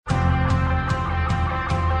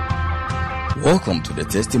Welcome to the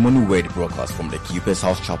Testimony Word broadcast from the Keepers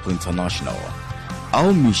House Chapel International.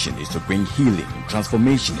 Our mission is to bring healing,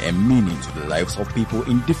 transformation, and meaning to the lives of people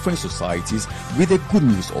in different societies with the good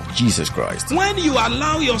news of Jesus Christ. When you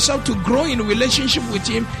allow yourself to grow in relationship with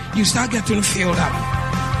Him, you start getting filled up.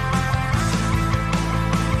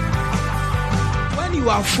 When you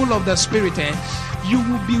are full of the Spirit, you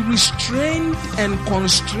will be restrained and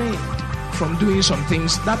constrained from doing some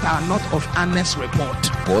things that are not of honest report.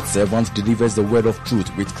 God's servant delivers the word of truth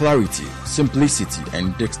with clarity, simplicity,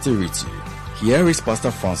 and dexterity. Here is Pastor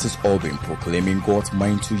Francis Albin proclaiming God's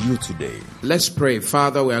mind to you today. Let's pray.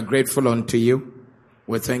 Father, we are grateful unto you.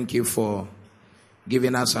 We thank you for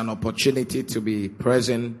giving us an opportunity to be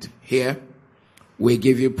present here. We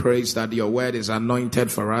give you praise that your word is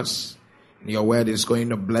anointed for us. Your word is going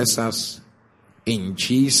to bless us. In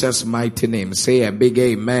Jesus' mighty name, say a big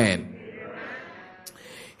amen.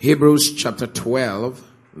 Hebrews chapter 12,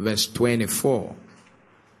 verse 24.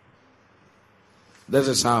 This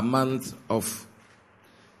is our month of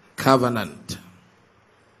covenant.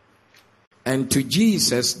 And to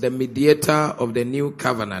Jesus, the mediator of the new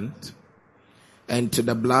covenant, and to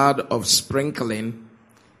the blood of sprinkling,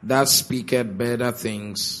 that speaketh better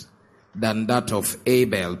things than that of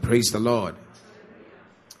Abel. Praise the Lord.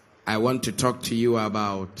 I want to talk to you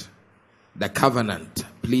about the covenant.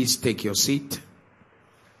 Please take your seat.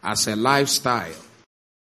 As a lifestyle,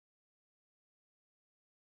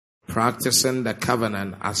 practicing the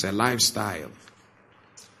covenant as a lifestyle.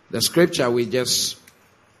 The scripture we just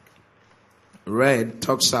read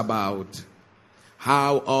talks about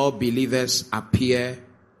how all believers appear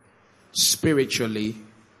spiritually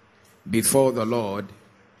before the Lord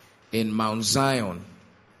in Mount Zion.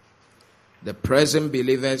 The present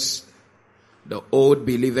believers, the old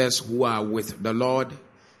believers who are with the Lord,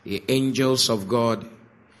 the angels of God,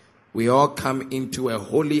 we all come into a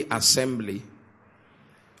holy assembly,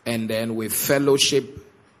 and then we fellowship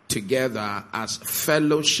together as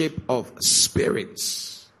fellowship of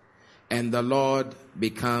spirits. And the Lord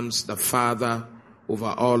becomes the Father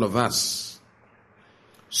over all of us.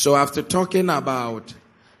 So after talking about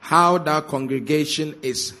how that congregation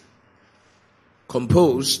is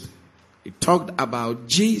composed, it talked about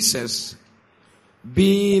Jesus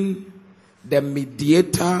being the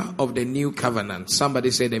mediator of the new covenant. Somebody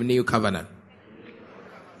say the new covenant.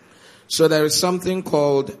 So there is something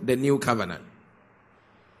called the new covenant.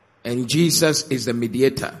 And Jesus is the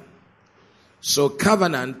mediator. So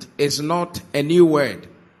covenant is not a new word.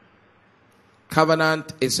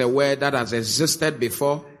 Covenant is a word that has existed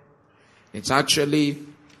before. It's actually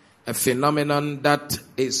a phenomenon that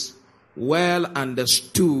is well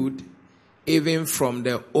understood even from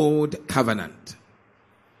the old covenant.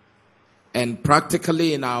 And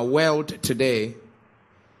practically in our world today,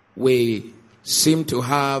 we seem to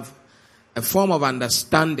have a form of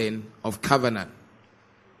understanding of covenant.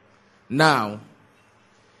 Now,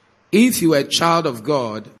 if you are a child of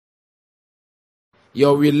God,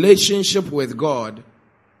 your relationship with God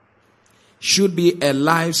should be a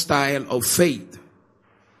lifestyle of faith.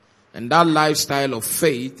 And that lifestyle of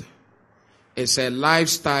faith is a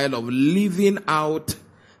lifestyle of living out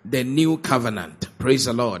the new covenant. Praise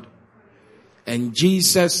the Lord. And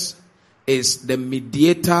Jesus is the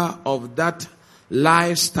mediator of that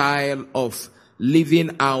lifestyle of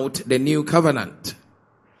living out the new covenant.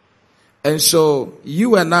 And so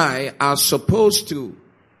you and I are supposed to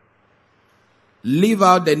live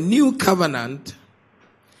out the new covenant.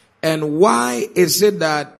 And why is it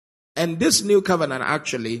that, and this new covenant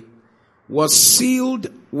actually was sealed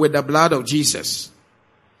with the blood of Jesus.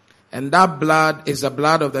 And that blood is the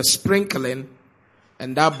blood of the sprinkling.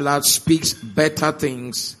 And that blood speaks better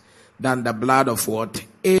things than the blood of what?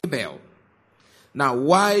 Abel. Now,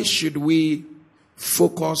 why should we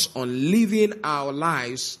focus on living our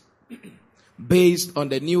lives based on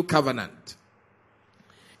the new covenant?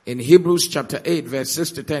 In Hebrews chapter 8, verse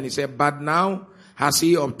 6 to 10, he said, but now has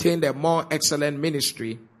he obtained a more excellent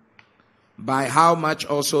ministry, by how much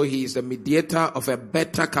also he is the mediator of a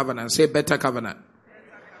better covenant. Say better covenant.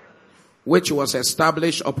 Which was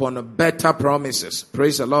established upon better promises.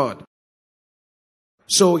 Praise the Lord.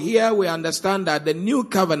 So here we understand that the new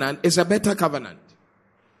covenant is a better covenant.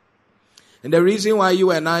 And the reason why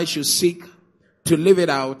you and I should seek to live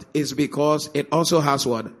it out is because it also has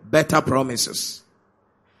what? Better promises.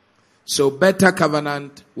 So better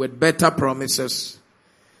covenant with better promises.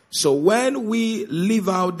 So when we live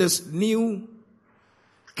out this new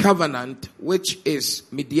covenant, which is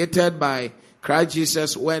mediated by Christ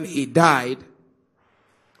Jesus when he died,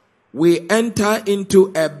 we enter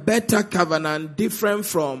into a better covenant different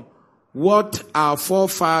from what our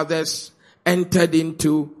forefathers entered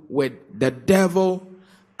into with the devil,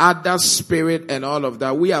 other spirit, and all of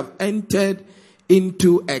that. We have entered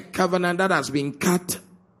into a covenant that has been cut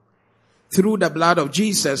through the blood of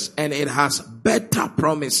Jesus, and it has better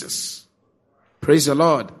promises. Praise the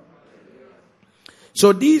Lord.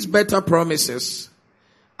 So these better promises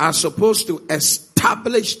are supposed to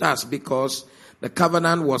establish us, because the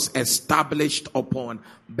covenant was established upon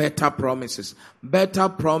better promises. Better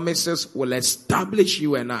promises will establish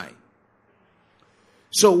you and I.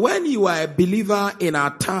 So when you are a believer in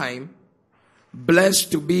our time,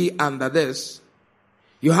 blessed to be under this,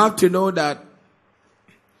 you have to know that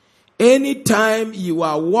anytime you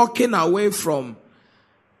are walking away from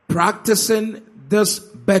practicing this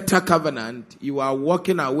better covenant, you are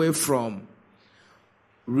walking away from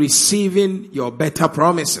receiving your better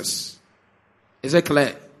promises. Is it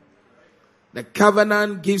clear? The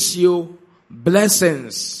covenant gives you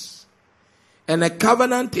blessings. And a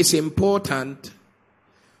covenant is important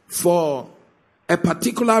for a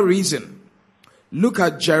particular reason. Look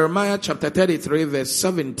at Jeremiah chapter 33 verse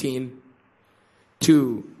 17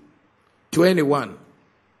 to 21.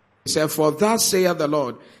 He said, "For thus saith the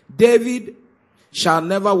Lord, David shall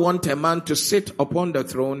never want a man to sit upon the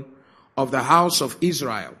throne of the house of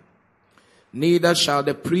Israel. Neither shall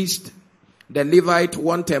the priest, the Levite,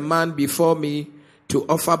 want a man before me to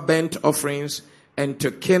offer burnt offerings and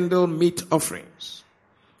to kindle meat offerings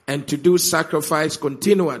and to do sacrifice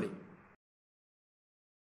continually."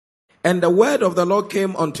 And the word of the Lord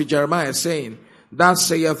came unto Jeremiah, saying, "Thus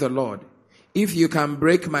saith the Lord, if you can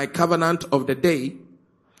break my covenant of the day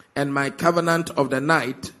and my covenant of the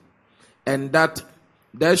night, and that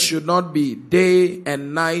there should not be day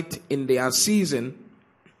and night in their season,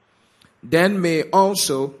 then may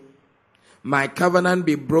also my covenant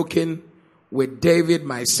be broken with David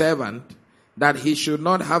my servant, that he should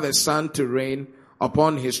not have a son to reign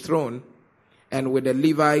upon his throne, and with the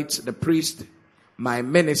Levites, the priests, my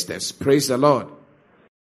ministers." Praise the Lord.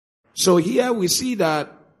 So here we see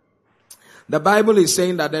that the Bible is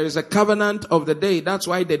saying that there is a covenant of the day. That's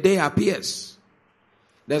why the day appears.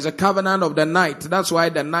 There's a covenant of the night. That's why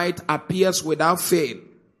the night appears without fail.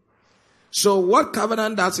 So what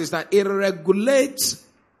covenant does is that it regulates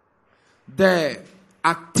the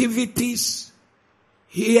activities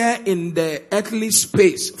here in the earthly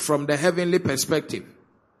space from the heavenly perspective.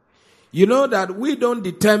 You know that we don't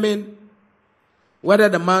determine whether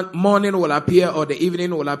the morning will appear or the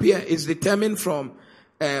evening will appear. It's determined from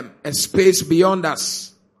a space beyond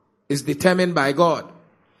us. It's determined by God.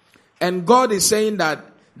 And God is saying that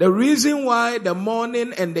the reason why the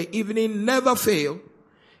morning and the evening never fail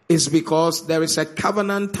is because there is a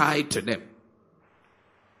covenant tied to them.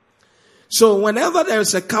 So whenever there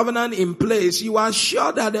is a covenant in place, you are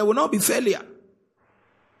sure that there will not be failure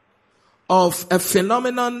of a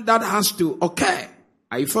phenomenon that has to occur.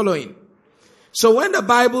 Are you following? So when the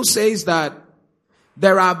Bible says that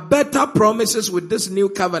there are better promises with this new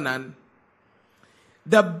covenant,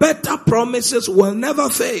 the better promises will never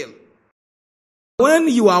fail. When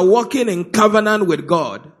you are walking in covenant with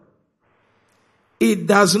God, it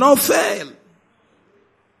does not fail.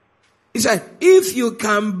 He said, if you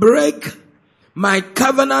can break my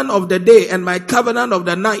covenant of the day and my covenant of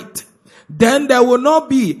the night, then there will not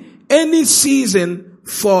be any season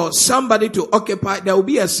for somebody to occupy. There will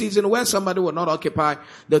be a season where somebody will not occupy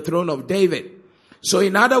the throne of David. So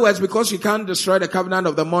in other words, because you can't destroy the covenant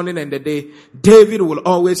of the morning and the day, David will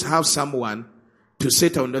always have someone to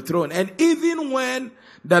sit on the throne. And even when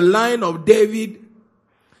the line of David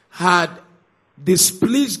had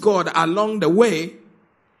displeased God along the way,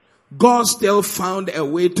 God still found a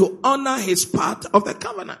way to honor his part of the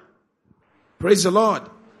covenant. Praise the Lord.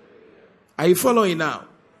 Are you following now?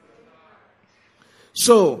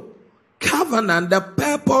 So, covenant, the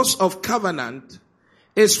purpose of covenant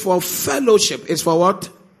is for fellowship. It's for what?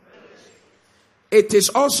 It is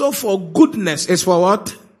also for goodness. It's for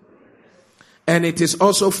what? And it is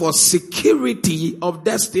also for security of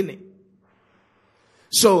destiny.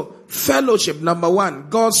 So, fellowship, number one,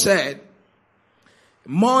 God said,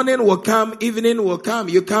 morning will come, evening will come.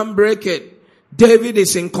 You can't break it. David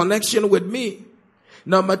is in connection with me.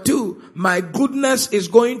 Number two, my goodness is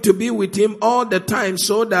going to be with him all the time,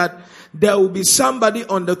 so that there will be somebody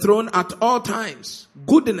on the throne at all times.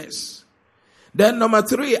 Goodness. Then number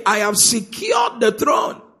three, I have secured the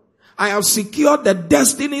throne. I have secured the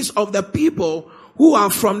destinies of the people who are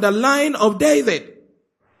from the line of David.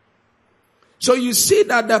 So you see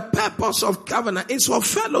that the purpose of covenant is for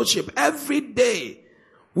fellowship. Every day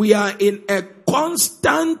we are in a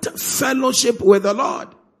constant fellowship with the Lord.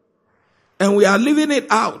 And we are living it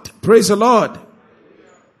out. Praise the Lord.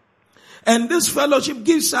 And this fellowship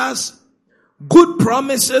gives us good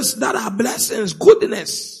promises that are blessings,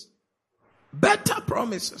 goodness, better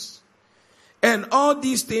promises. And all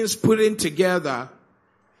these things put in together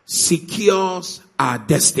secures our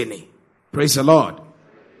destiny. Praise the Lord.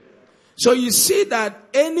 So you see that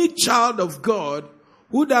any child of God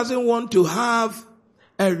who doesn't want to have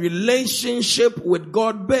a relationship with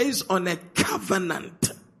God based on a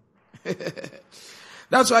covenant.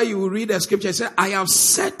 That's why you will read the scripture and say, I have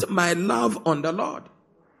set my love on the Lord.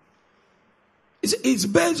 It's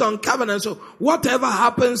based on covenant. So whatever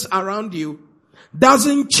happens around you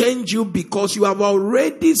doesn't change you because you have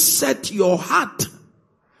already set your heart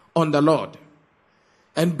on the Lord.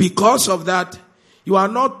 And because of that, you are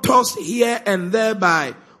not tossed here and there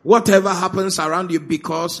by whatever happens around you,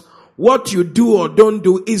 because what you do or don't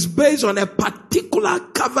do is based on a particular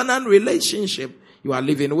covenant relationship you are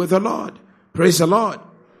living with the Lord. Praise the Lord.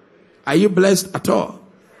 Are you blessed at all?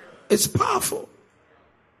 It's powerful.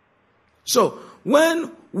 So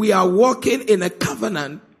when we are walking in a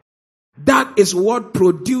covenant, that is what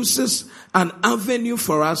produces an avenue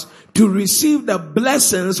for us to receive the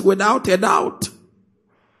blessings without a doubt.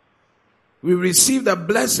 We receive the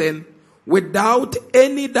blessing without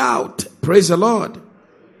any doubt. Praise the Lord.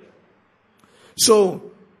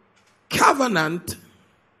 So, covenant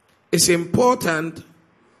is important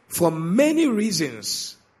for many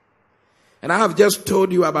reasons. And I have just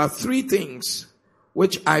told you about 3 things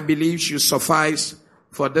which I believe should suffice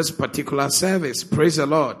for this particular service. Praise the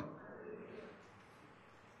Lord.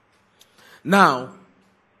 Now,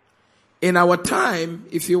 in our time,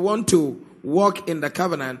 if you want to walk in the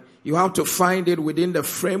covenant, you have to find it within the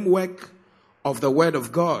framework of the Word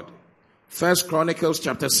of God. 1 Chronicles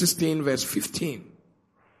chapter 16 verse 15.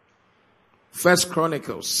 1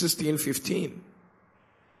 Chronicles 16:15.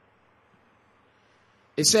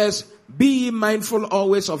 It says, be ye mindful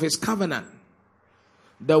always of his covenant,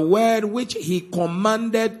 the word which he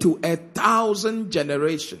commanded to 1,000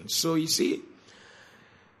 generations. So you see,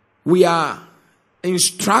 we are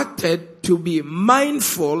instructed to be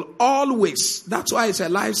mindful always. That's why it's a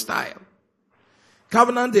lifestyle.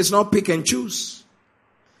 Covenant is not pick and choose.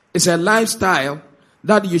 It's a lifestyle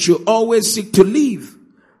that you should always seek to live.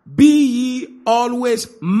 Be ye always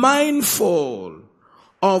mindful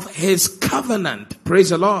of his covenant. Praise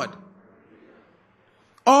the Lord.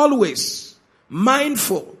 Always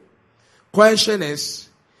mindful. Question is,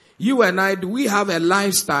 you and I, do we have a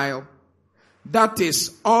lifestyle that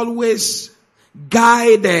is always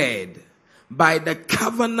guided by the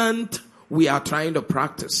covenant we are trying to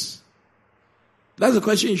practice? That's the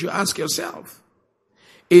question you should ask yourself.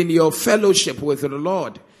 In your fellowship with the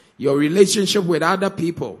Lord, your relationship with other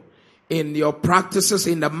people, in your practices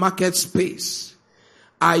in the market space,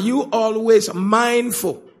 are you always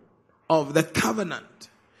mindful of the covenant?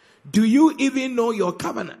 Do you even know your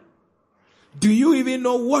covenant? Do you even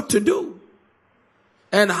know what to do?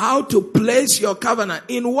 And how to place your covenant?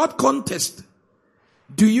 In what context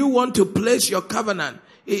do you want to place your covenant?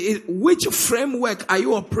 Which framework are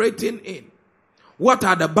you operating in? What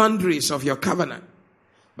are the boundaries of your covenant?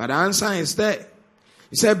 But the answer is there.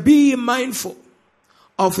 He said, be mindful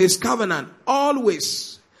of his covenant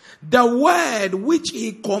always. The word which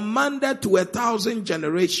he commanded to 1,000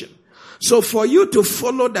 generations. So for you to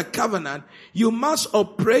follow the covenant, you must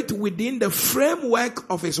operate within the framework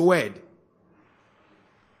of his word.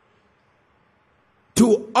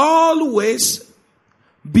 To always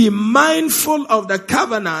be mindful of the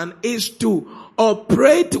covenant is to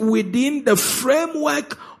operate within the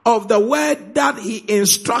framework of the word that he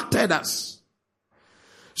instructed us.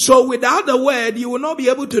 So without the word, you will not be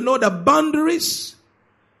able to know the boundaries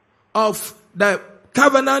of the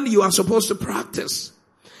covenant you are supposed to practice.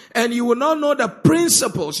 And you will not know the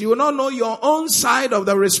principles. You will not know your own side of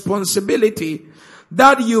the responsibility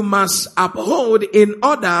that you must uphold in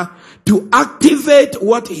order to activate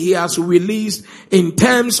what he has released in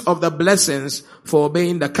terms of the blessings for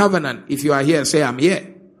obeying the covenant. If you are here, say, I'm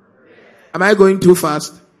here. Am I going too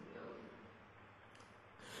fast?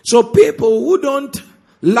 So people who don't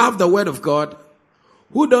love the word of God,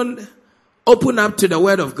 who don't open up to the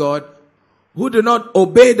word of God, who do not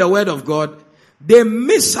obey the word of God, they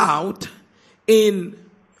miss out in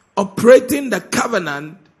operating the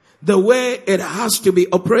covenant the way it has to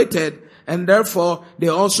be operated, and therefore they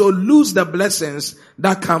also lose the blessings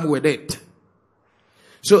that come with it.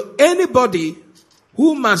 So anybody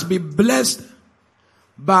who must be blessed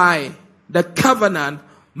by the covenant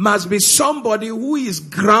must be somebody who is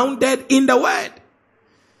grounded in the word.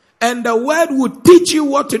 And the word will teach you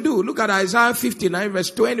what to do. Look at Isaiah 59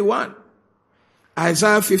 verse 21.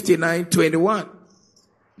 Isaiah 59:21.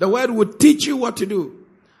 The word will teach you what to do.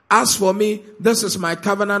 As for me, this is my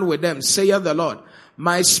covenant with them, saith the Lord.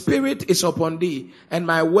 My spirit is upon thee, and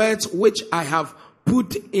my words which I have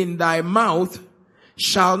put in thy mouth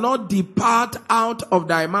shall not depart out of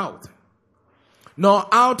thy mouth, nor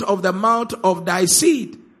out of the mouth of thy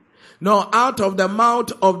seed, nor out of the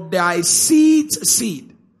mouth of thy seed's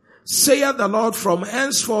seed, saith the Lord, from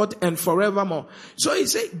henceforth and forevermore. So he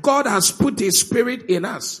said, God has put his spirit in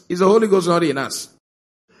us. Is the Holy Ghost not in us?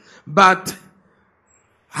 But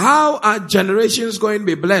how are generations going to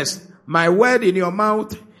be blessed? My word in your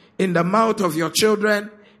mouth, in the mouth of your children,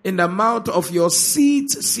 in the mouth of your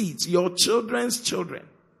seeds, your children's children.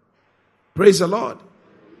 Praise the Lord.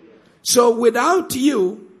 So without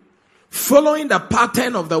you following the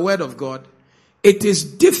pattern of the word of God, it is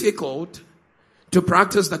difficult to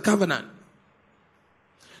practice the covenant.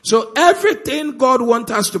 So everything God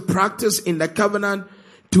wants us to practice in the covenant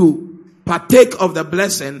to partake of the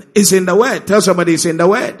blessing is in the word. Tell somebody it's in the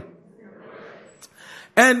word.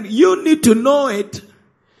 And you need to know it.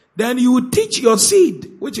 Then you will teach your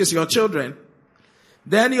seed, which is your children.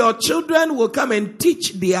 Then your children will come and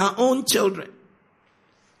teach their own children.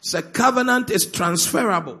 So covenant is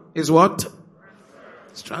transferable. Is what?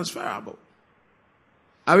 It's transferable.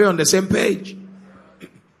 Are we on the same page?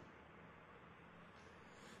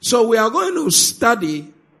 So we are going to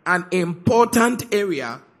study an important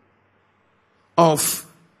area of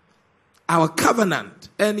our covenant.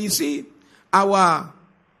 And you see,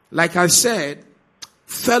 like I said,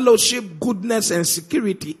 fellowship, goodness, and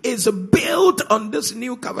security is built on this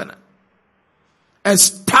new covenant.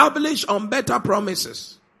 Established on better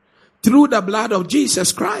promises through the blood of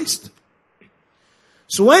Jesus Christ.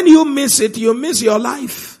 So when you miss it, you miss your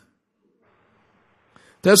life.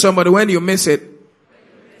 Tell somebody, when you miss it,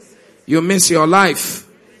 you miss your life.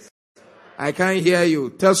 I can't hear you.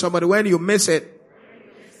 Tell somebody, when you miss it,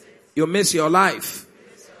 you miss your life.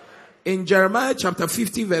 In Jeremiah chapter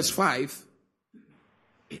 50 verse 5,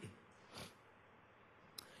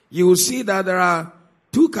 you will see that there are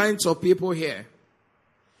two kinds of people here.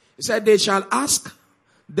 He said, they shall ask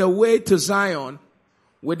the way to Zion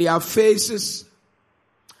with their faces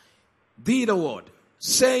thitherward,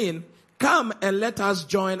 saying, come and let us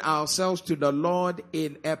join ourselves to the Lord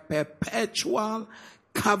in a perpetual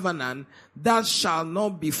covenant that shall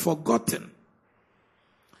not be forgotten.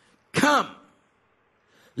 Come,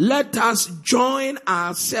 let us join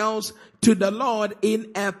ourselves to the Lord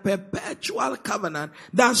in a perpetual covenant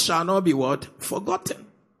that shall not be what? Forgotten.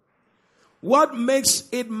 What makes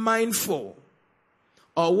it mindful,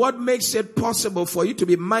 or what makes it possible for you to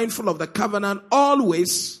be mindful of the covenant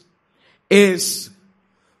always, is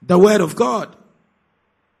the word of God.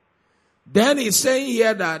 Then he's saying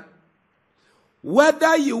here that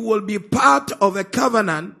whether you will be part of a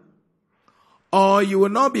covenant or you will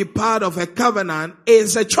not be part of a covenant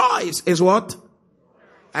is a choice. Is what?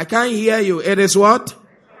 I can't hear you. It is what?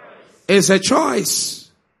 It's a choice.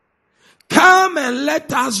 Come and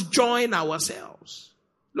let us join ourselves.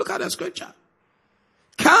 Look at the scripture.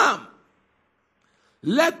 Come.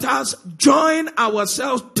 Let us join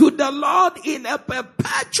ourselves to the Lord in a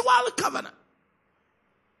perpetual covenant.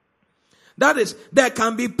 That is, there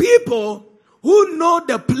can be people who know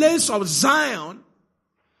the place of Zion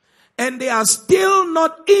and they are still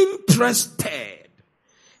not interested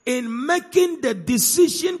in making the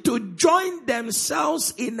decision to join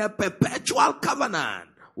themselves in a perpetual covenant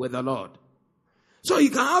with the Lord. So you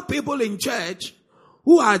can have people in church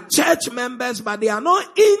who are church members, but they are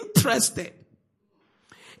not interested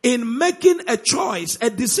in making a choice, a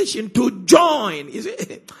decision to join.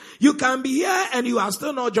 You can be here and you are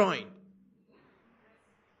still not joined.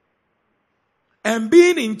 And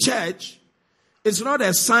being in church is not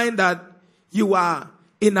a sign that you are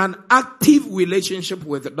in an active relationship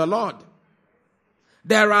with the Lord.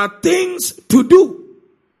 There are things to do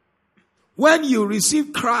when you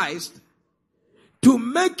receive Christ to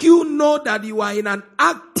make you know that you are in an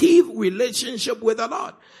active relationship with the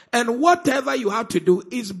Lord. And whatever you have to do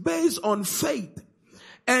is based on faith.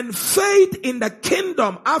 And faith in the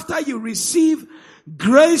kingdom after you receive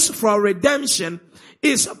grace for redemption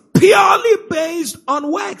is purely based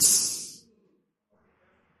on works.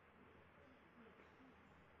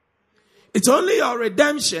 It's only your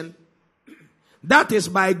redemption that is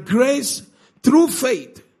by grace through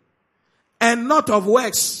faith and not of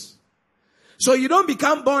works. So you don't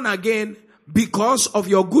become born again because of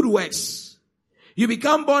your good works. You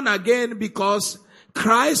become born again because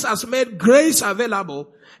Christ has made grace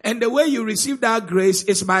available, and the way you receive that grace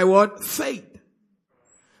is by what? Faith.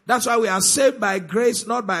 That's why we are saved by grace,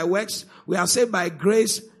 not by works. We are saved by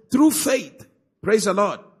grace through faith. Praise the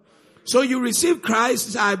Lord. So you receive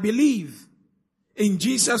Christ, I believe. in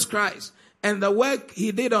Jesus Christ and the work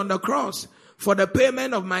he did on the cross for the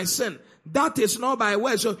payment of my sin. That is not by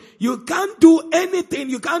works. So you can't do anything,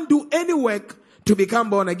 you can't do any work to become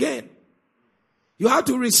born again. You have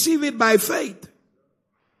to receive it by faith.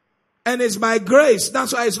 And it's by grace.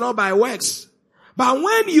 That's why it's not by works. But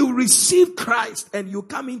when you receive Christ and you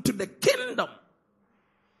come into the kingdom,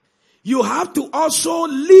 you have to also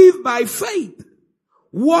live by faith.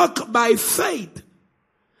 Walk by faith,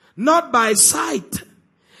 not by sight.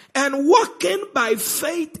 And walking by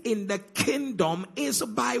faith in the kingdom is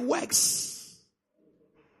by works.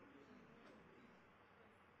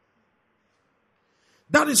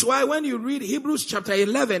 That is why when you read Hebrews chapter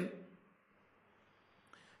 11,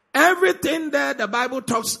 everything that the Bible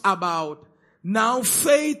talks about, now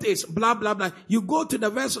faith is blah, blah, blah. You go to the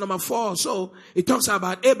verse number 4, so it talks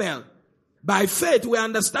about Abel. By faith, we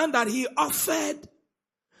understand that he offered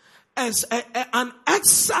as an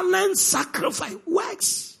excellent sacrifice.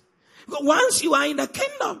 Works. Once you are in the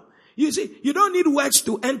kingdom, you see, you don't need works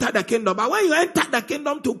to enter the kingdom. But when you enter the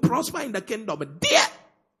kingdom to prosper in the kingdom, there,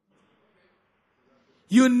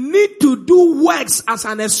 you need to do works as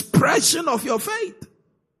an expression of your faith.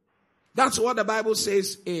 That's what the Bible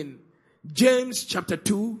says in James chapter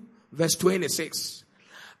 2, verse 26.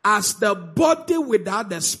 As the body without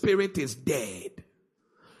the spirit is dead,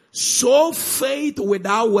 so faith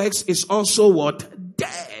without works is also what?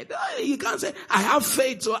 Dead. You can't say, I have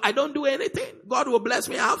faith, so I don't do anything. God will bless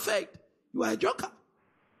me, I have faith. You are a joker.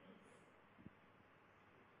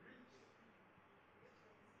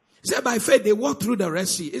 He said by faith they walked through the Red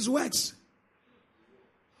Sea. It's works.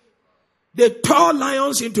 They tore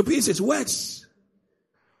lions into pieces. Works.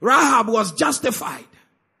 Rahab was justified.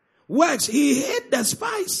 Works. He hid the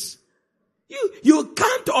spies. You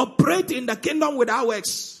can't operate in the kingdom without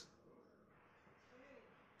works.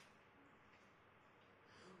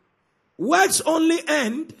 Works only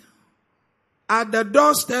end at the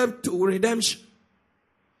doorstep to redemption.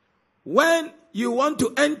 When you want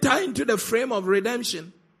to enter into the frame of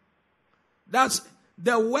redemption, that's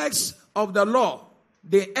the works of the law.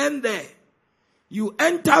 They end there. You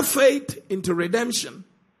enter faith into redemption,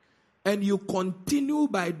 and you continue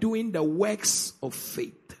by doing the works of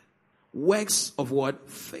faith. Works of what?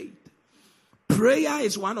 Faith. Prayer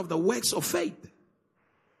is one of the works of faith.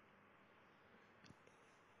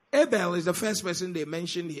 Abel is the first person they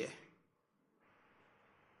mentioned here.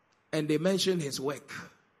 And they mentioned his work.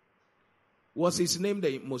 Was his name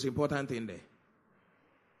the most important thing there?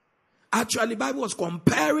 Actually, the Bible was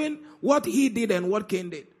comparing what he did and what Cain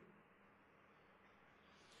did.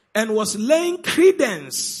 And was laying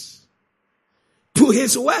credence to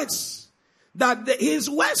his works. That his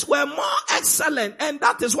works were more excellent. And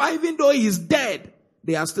that is why even though he is dead,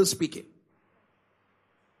 they are still speaking.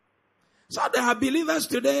 So there are believers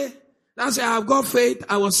today that say, I have got faith,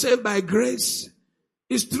 I was saved by grace.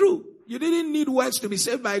 It's true. You didn't need works to be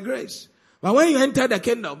saved by grace. But when you enter the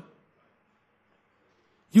kingdom,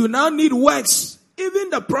 you now need works. Even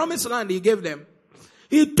the promised land he gave them.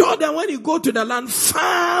 He told them when you go to the land,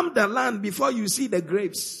 farm the land before you see the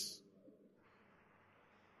grapes.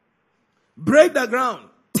 Break the ground.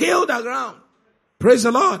 Till the ground. Praise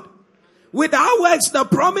the Lord. Without works, the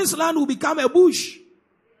promised land will become a bush.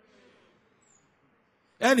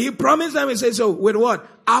 And he promised them, he says, so with what?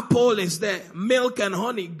 Apple is there. Milk and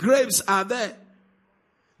honey. Grapes are there.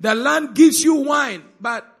 The land gives you wine.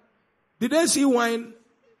 But did they see wine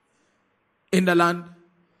in the land?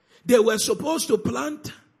 They were supposed to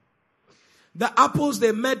plant the apples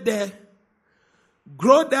they met there,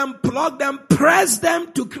 grow them, pluck them, press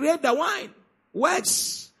them to create the wine.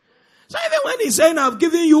 Works. So even when he's saying, I've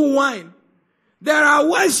given you wine, there are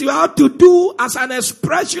works you have to do as an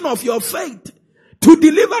expression of your faith to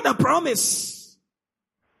deliver the promise.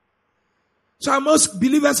 So most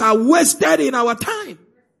believers are wasted in our time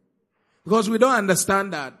because we don't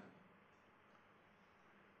understand that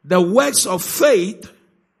the works of faith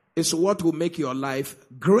is what will make your life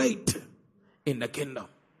great in the kingdom.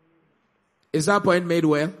 Is that point made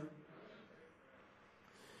well?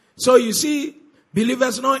 So you see,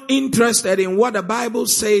 believers not interested in what the Bible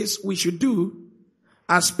says we should do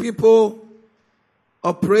as people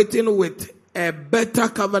operating with a better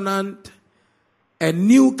covenant, a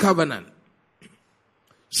new covenant.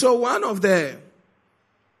 So one of the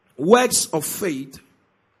works of faith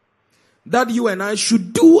that you and I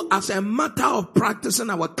should do as a matter of practicing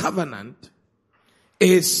our covenant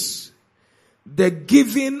is the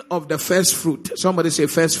giving of the first fruit. Somebody say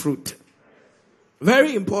first fruit.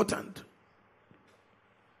 Very important.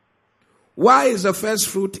 Why is the first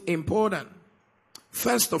fruit important?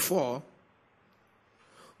 First of all,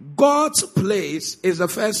 God's place is the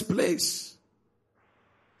first place.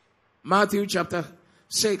 Matthew chapter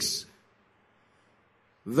 6,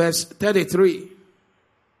 verse 33.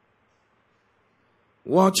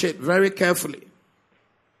 Watch it very carefully.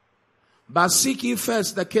 But seek ye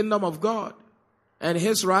first the kingdom of God and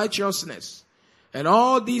his righteousness, and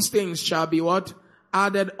all these things shall be what?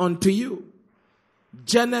 Added unto you.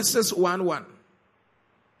 Genesis 1:1.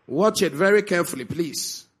 Watch it very carefully,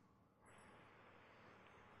 please.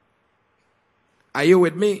 Are you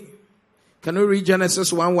with me? Can we read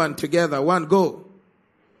Genesis 1:1 together? One, go.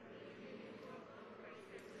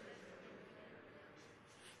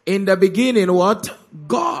 In the beginning, what?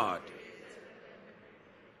 God.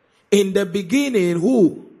 In the beginning,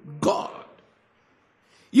 who? God.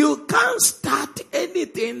 You can't start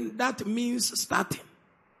anything that means starting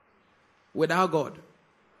without God.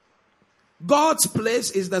 God's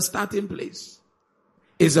place is the starting place.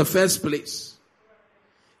 Is the first place.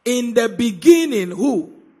 In the beginning,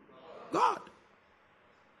 who? God.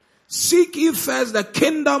 Seek ye first the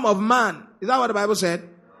kingdom of man. Is that what the Bible said?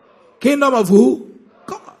 Kingdom of who?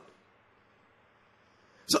 God.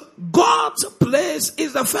 So God's place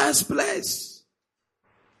is the first place.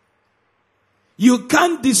 You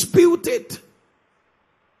can't dispute it.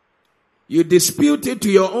 You dispute it to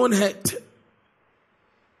your own head.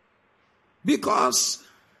 Because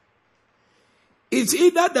it's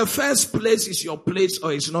either the first place is your place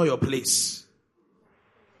or it's not your place.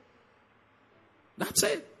 That's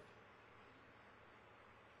it.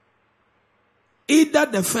 Either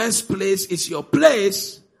the first place is your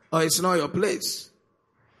place or it's not your place.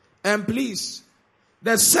 And please,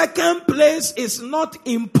 the second place is not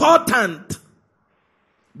important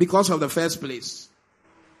because of the first place.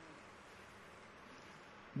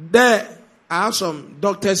 There are some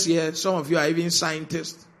doctors here. Some of you are even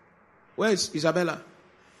scientists. Where is Isabella?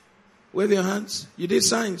 Wave your hands. You did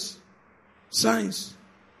science. Science.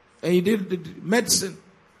 And you did medicine.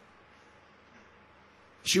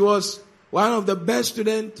 She was one of the best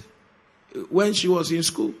students when she was in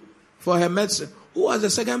school for her medicine. Who was the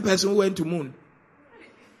second person who went to moon?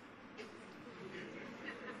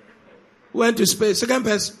 Who went to space? Second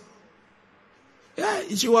person. Yeah,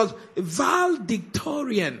 she was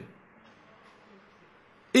valedictorian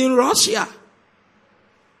in Russia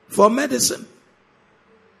for medicine.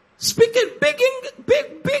 Speaking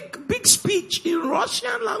big speech in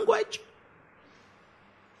Russian language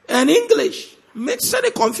and English. Makes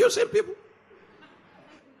any confusing people.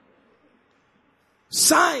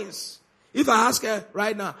 Science. If I ask her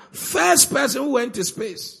right now, first person who went to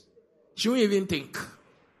space, she won't even think.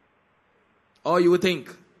 Or you would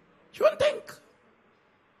think. She won't think.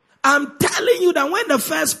 I'm telling you that when the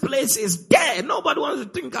first place is there, nobody wants to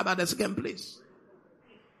think about the second place.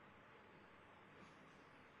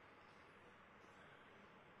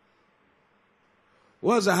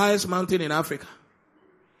 What's the highest mountain in Africa?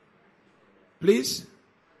 Please?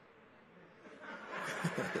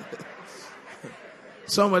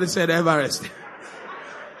 Somebody said Everest.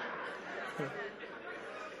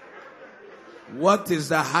 What is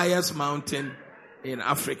the highest mountain in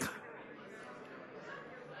Africa?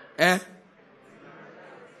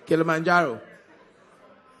 Kilimanjaro.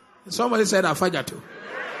 Somebody said Afajatu.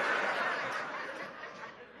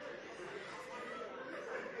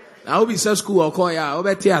 I hope he says school or call ya.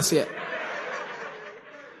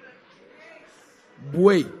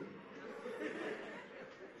 Boy.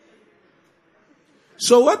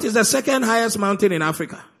 So what is the second highest mountain in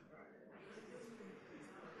Africa?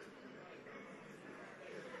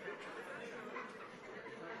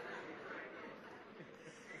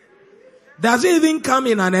 Does it even come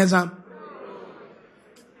in an exam?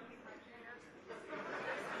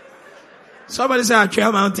 Somebody say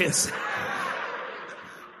Achia Mountains.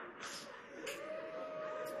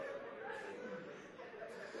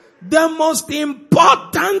 The most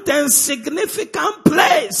important and significant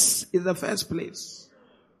place is the first place.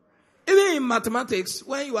 Even in mathematics,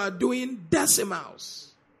 when you are doing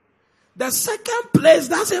decimals, the second place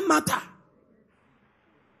doesn't matter.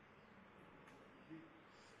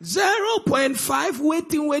 0.5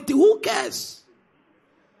 waiting, who cares?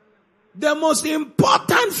 The most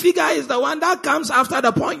important figure is the one that comes after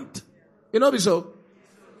the point. You know so?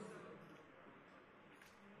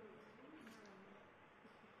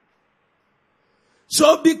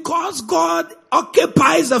 So because God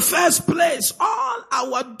occupies the first place, all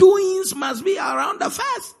our doings must be around the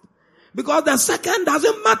first. Because the second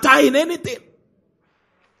doesn't matter in anything.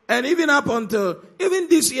 And even up until, even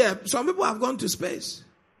this year, some people have gone to space.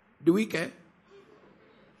 Do we care?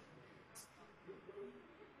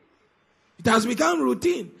 It has become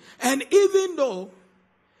routine. And even though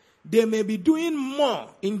they may be doing more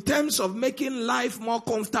in terms of making life more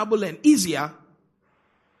comfortable and easier,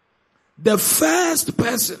 the first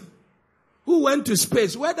person who went to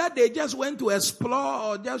space, whether they just went to explore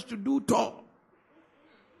or just to do tour.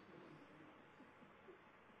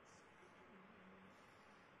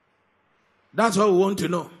 That's what we want to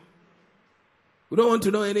know. We don't want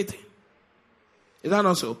to know anything. Is that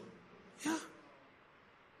not so? Yeah.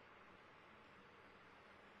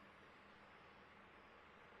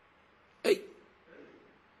 Hey.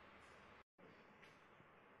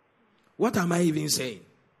 What am I even saying?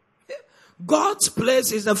 God's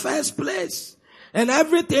place is the first place. And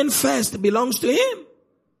everything first belongs to Him.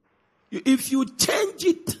 If you change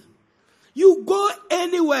it, you go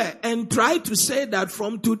anywhere and try to say that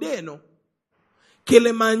from today, no.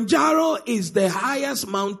 Kilimanjaro is the highest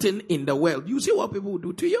mountain in the world. You see what people will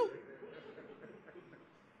do to you?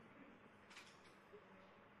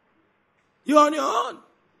 You're on your own.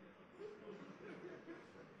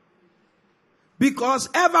 Because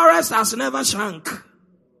Everest has never shrunk.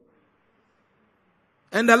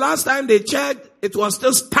 And the last time they checked, it was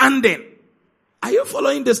still standing. Are you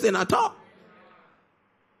following this thing at all?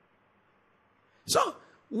 So,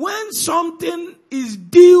 when something is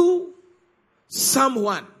due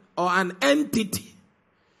someone or an entity,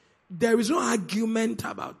 there is no argument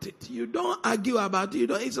about it. You don't argue about it.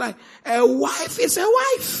 It's like a wife is a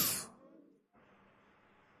wife.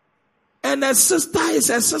 And a sister is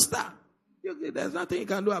a sister. There's nothing you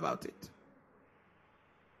can do about it.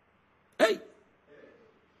 Hey.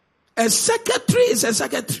 A secretary is a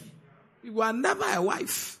secretary. You are never a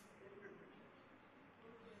wife.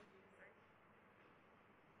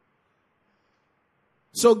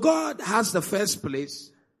 So God has the first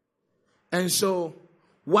place. And so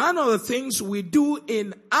one of the things we do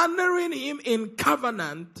in honoring Him in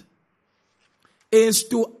covenant is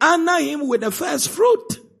to honor Him with the first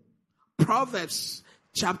fruit. Proverbs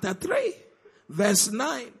chapter 3 verse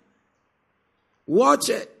 9. Watch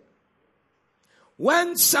it.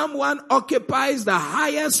 When someone occupies the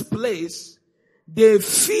highest place, they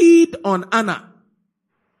feed on honor.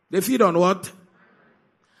 They feed on what?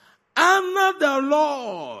 Honor the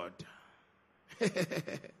Lord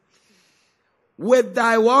with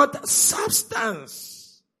thy what?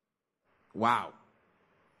 Substance. Wow.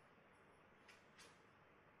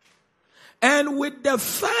 And with the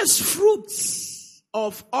first fruits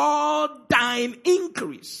of all thine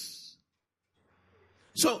increase.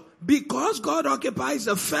 So, because God occupies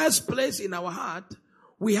the first place in our heart,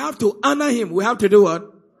 we have to honor Him. We have to do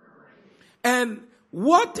what? And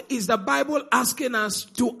what is the Bible asking us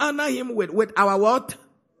to honor Him with? With our what?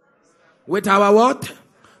 With our what?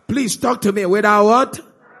 Please talk to me. With our what?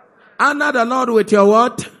 Honor the Lord with your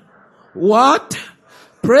what? What?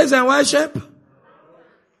 Praise and worship.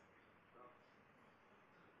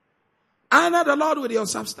 Honor the Lord with your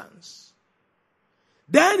substance.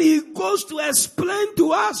 Then He goes to explain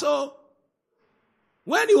to us. So,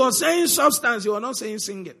 when He was saying substance, He was not saying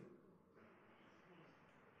singing.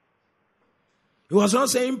 He was not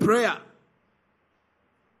saying prayer.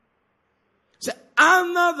 Say,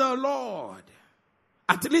 honor the Lord.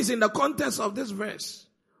 At least in the context of this verse.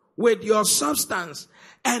 With your substance.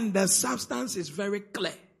 And the substance is very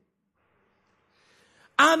clear.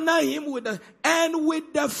 Honor Him with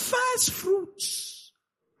the first fruits.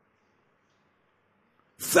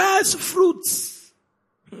 First fruits.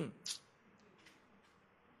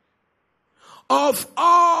 Of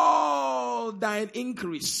all thine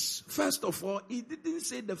increase. First of all, He didn't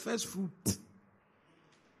say the first fruit.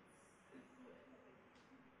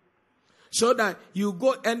 So that you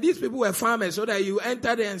go, and these people were farmers, so that you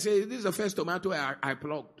enter there and say, this is the first tomato I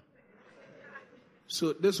plucked.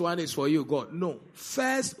 So this one is for you, God. No.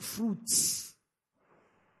 First fruits.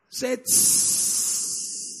 Say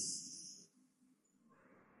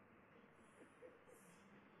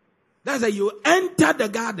that's that you enter the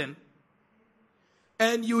garden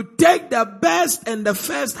and you take the best and the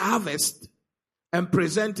first harvest and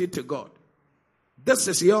present it to God. This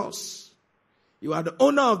is yours. You are the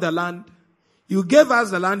owner of the land. You gave us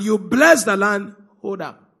the land. You bless the land. Hold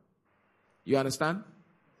up. You understand?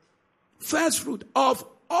 First fruit of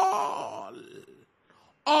all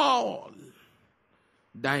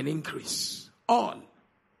thine increase. All.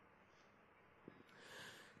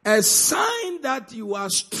 A sign that you are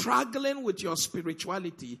struggling with your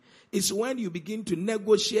spirituality is when you begin to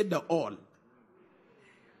negotiate the all.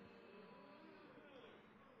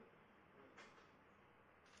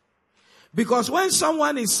 Because when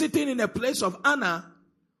someone is sitting in a place of honor,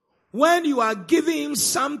 when you are giving him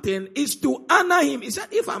something, is to honor him. He said,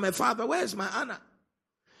 if I'm a father, where is my honor?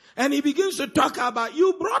 And he begins to talk about,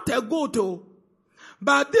 you brought a goat,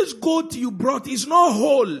 but this goat you brought is not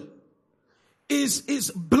whole.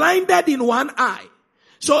 Is blinded in one eye.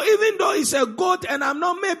 So even though it's a goat and I'm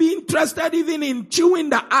not maybe interested even in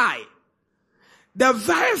chewing the eye, the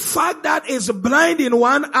very fact that it's blind in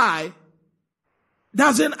one eye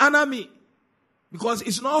doesn't honor me because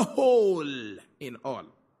it's not whole in all.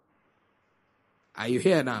 Are you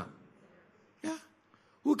here now? Yeah.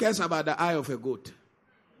 Who cares about the eye of a goat?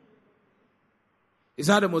 Is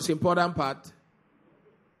that the most important part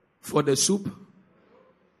for the soup?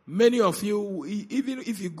 Many of you, even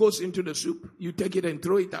if it goes into the soup, you take it and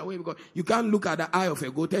throw it away because you can't look at the eye of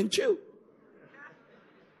a goat and chew.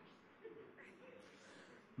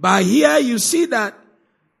 But here you see that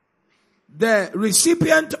the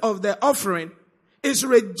recipient of the offering is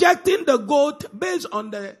rejecting the goat based on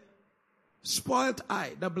the spoiled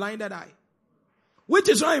eye, the blinded eye, which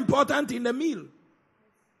is not important in the meal.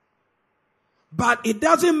 But it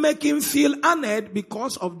doesn't make him feel honored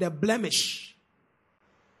because of the blemish.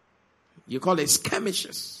 You call it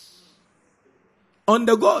skirmishes on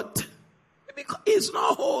the goat. Because it's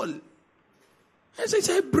not whole. As I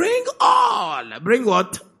say, bring all. Bring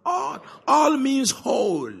what? All. All means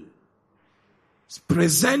whole. It's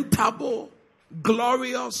presentable,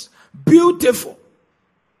 glorious, beautiful.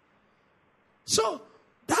 So,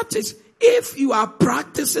 that is, if you are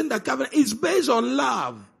practicing the covenant, it's based on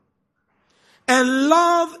love. And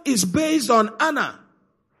love is based on honor.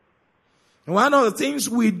 One of the things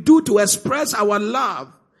we do to express our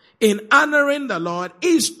love in honoring the Lord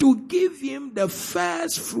is to give him the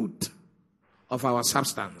first fruit of our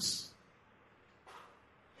substance.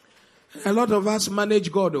 A lot of us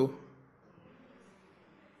manage God, though.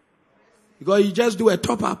 Because you just do a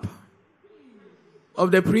top up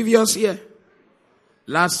of the previous year.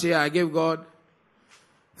 Last year I gave God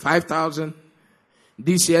 5,000.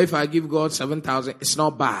 This year if I give God 7,000, it's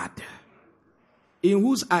not bad. In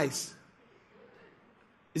whose eyes?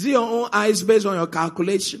 Is it your own eyes based on your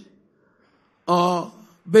calculation? Or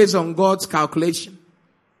based on God's calculation?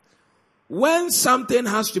 When something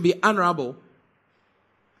has to be honorable,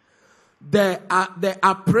 the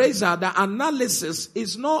appraisal, the analysis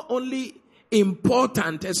is not only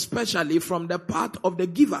important, especially from the part of the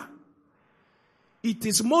giver. It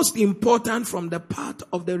is most important from the part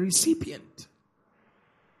of the recipient.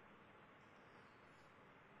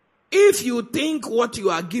 If you think what you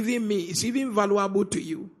are giving me is even valuable to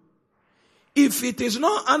you, if it is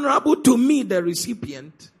not honorable to me, the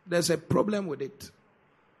recipient, there's a problem with it.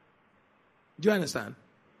 Do you understand?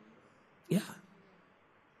 Yeah.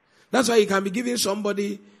 That's why you can be giving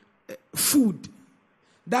somebody food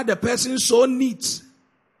that the person so needs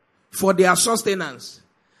for their sustenance.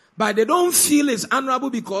 But they don't feel it's honorable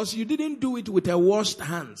because you didn't do it with a washed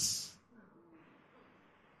hands.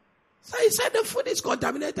 So he said the food is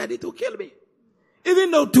contaminated, it will kill me.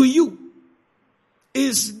 Even though to you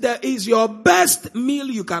is your best meal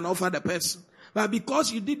you can offer the person. But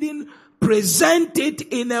because you didn't present it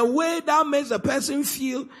in a way that makes the person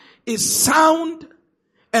feel is sound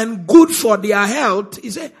and good for their health, he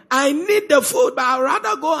said, I need the food, but I'd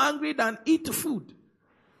rather go hungry than eat food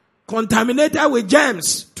contaminated with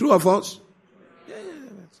germs. True of us? Yeah.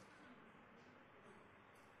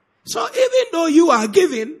 So even though you are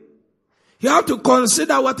giving, you have to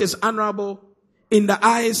consider what is honorable in the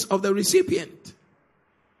eyes of the recipient.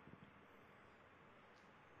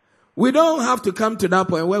 We don't have to come to that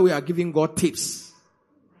point where we are giving God tips.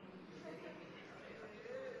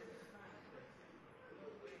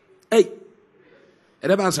 Hey,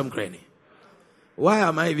 why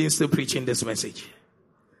am I even still preaching this message?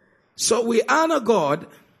 So we honor God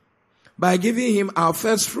by giving him our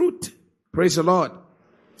first fruit. Praise the Lord.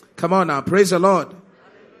 Come on now, praise the Lord.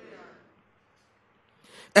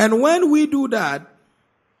 And when we do that,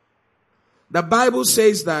 the Bible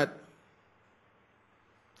says that,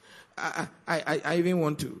 I even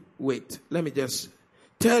want to wait. Let me just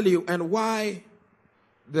tell you and why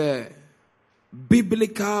the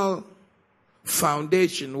biblical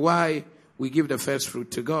foundation, why we give the first fruit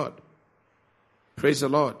to God. Praise the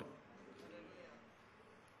Lord.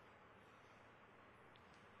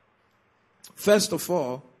 First of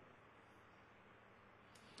all,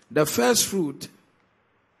 the first fruit,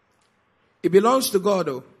 it belongs to God,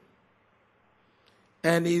 though.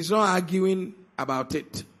 And he's not arguing about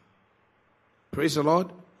it. Praise the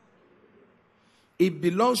Lord. It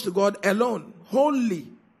belongs to God alone, wholly,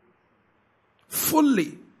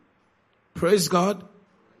 fully. Praise God.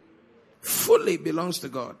 Fully belongs to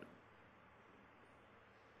God.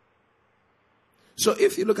 So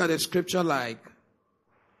if you look at a scripture like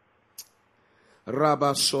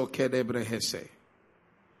Rabba Sokedebrehese,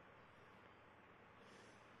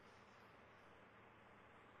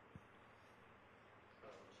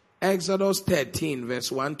 Exodus 13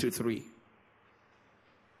 verse 1 to 3.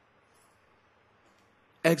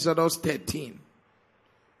 Exodus 13,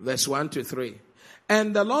 verse 1 to 3.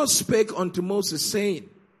 And the Lord spake unto Moses, saying,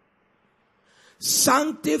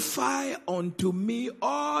 sanctify unto me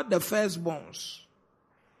all the firstborns,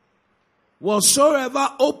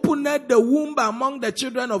 whatsoever openeth the womb among the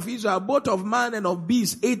children of Israel, both of man and of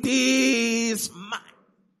beast, it is mine.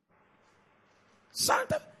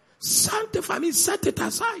 Sanctify means set it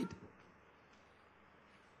aside.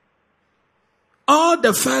 All the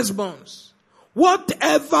firstborns,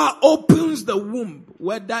 whatever opens the womb,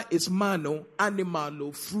 whether it's man or animal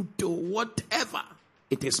or fruit or whatever,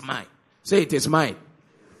 it is mine. Say, it is mine.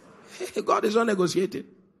 God is not negotiating.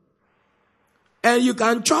 And you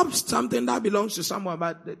can chop something that belongs to someone,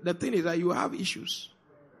 but the thing is that you have issues.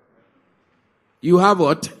 You have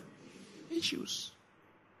what? Issues.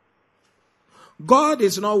 God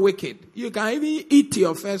is not wicked. You can even eat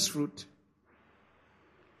your first fruit.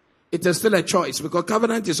 It is still a choice, because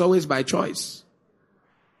covenant is always by choice.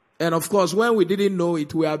 And of course, when we didn't know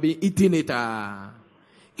it, we have been eating it.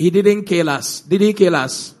 He didn't kill us. Did he kill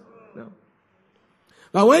us? No.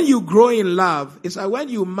 But when you grow in love, it's like when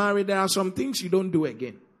you marry, there are some things you don't do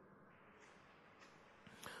again.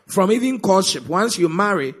 From even courtship, once you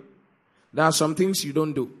marry, there are some things you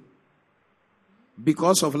don't do.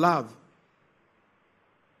 Because of love.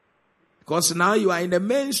 Because now you are in the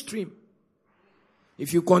mainstream.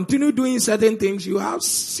 If you continue doing certain things, you have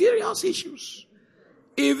serious issues.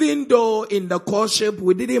 Even though in the courtship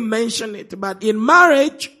we didn't mention it, but in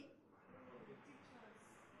marriage,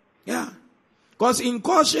 yeah. Because in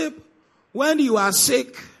courtship, when you are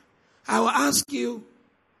sick, I will ask you,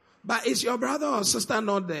 but is your brother or sister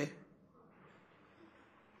not there?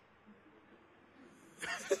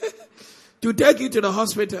 To take you to the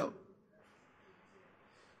hospital.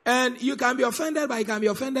 And you can be offended, but you can be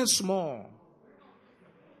offended small.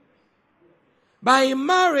 But in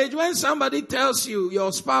marriage, when somebody tells you,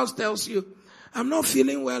 your spouse tells you, I'm not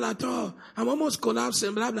feeling well at all, I'm almost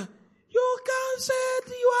collapsing, blah, blah. You can say,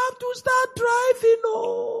 you have to start driving.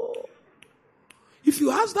 Oh. If you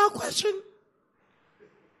ask that question,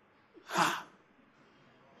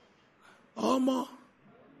 or more.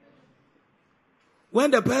 When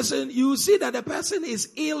the person, you see that the person is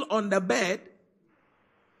ill on the bed,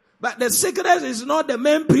 but the sickness is not the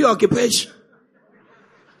main preoccupation.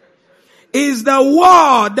 Is the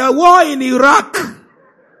war in Iraq.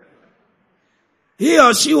 He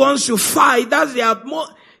or she wants to fight. That's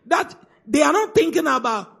that they are not thinking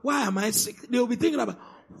about, why am I sick? They will be thinking about,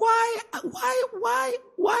 why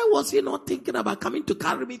was he not thinking about coming to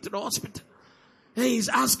carry me to the hospital? And he's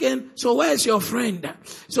asking, so where's your friend?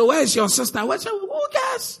 So where's your sister? Who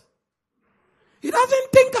cares? He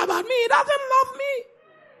doesn't think about me. He doesn't love me.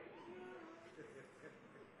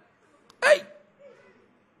 Hey.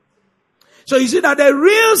 So you see that the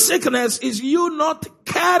real sickness is you not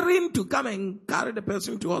caring to come and carry the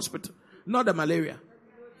person to hospital. Not the malaria.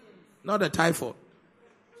 Not the typhoid.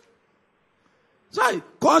 So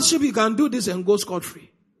courtship, you can do this and go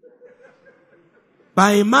scot-free.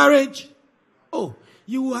 By marriage,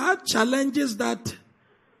 you have challenges that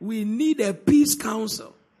we need a peace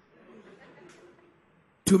council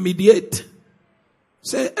to mediate.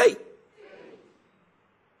 Say, hey.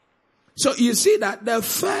 So you see that the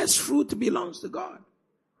first fruit belongs to God.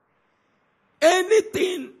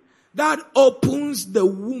 Anything that opens the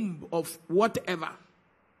womb of whatever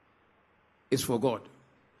is for God.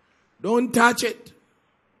 Don't touch it.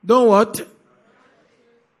 Don't what?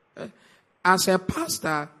 As a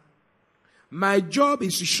pastor, my job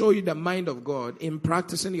is to show you the mind of God in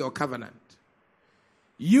practicing your covenant.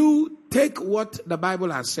 You take what the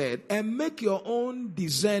Bible has said and make your own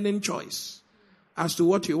discerning choice as to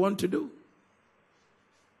what you want to do.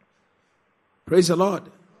 Praise the Lord.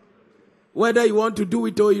 Whether you want to do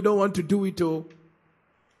it or you don't want to do it or.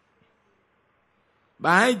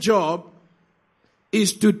 My job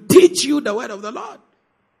is to teach you the word of the Lord.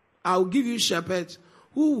 I'll give you shepherds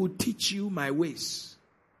who will teach you my ways.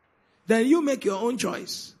 Then you make your own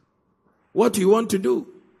choice. What you want to do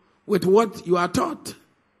with what you are taught.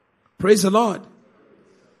 Praise the Lord.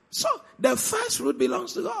 So, the first fruit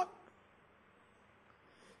belongs to God.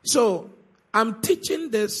 So, I'm teaching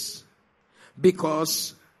this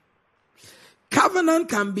because covenant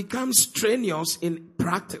can become strenuous in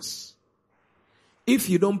practice if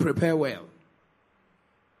you don't prepare well.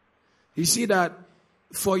 You see that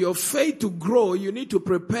for your faith to grow, you need to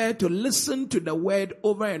prepare to listen to the word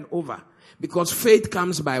over and over. Because faith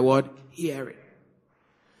comes by what? Hearing.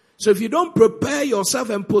 So if you don't prepare yourself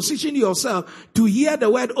and position yourself to hear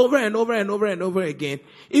the word over and over and over and over again,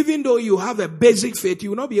 even though you have a basic faith, you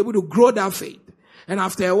will not be able to grow that faith. And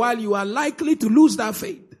after a while, you are likely to lose that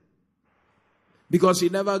faith. Because he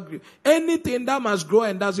never grew. Anything that must grow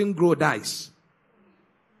and doesn't grow dies.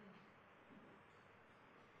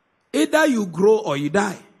 Either you grow or you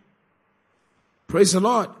die. Praise the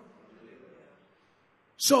Lord.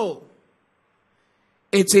 So,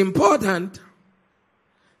 it's important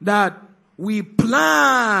that we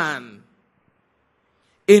plan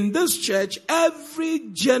in this church every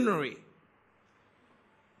January,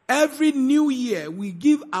 every new year, we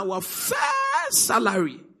give our first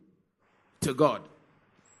salary to God.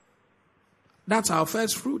 That's our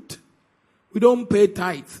first fruit. We don't pay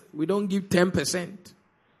tithe. We don't give 10%.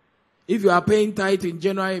 If you are paying tithe in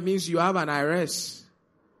January, it means you have an IRS.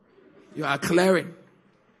 You are clearing.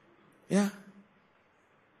 Yeah.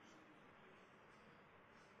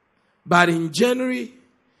 But in January,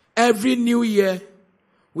 every new year,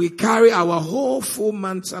 we carry our whole full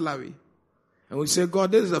month salary. And we say,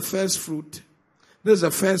 God, this is the first fruit. This is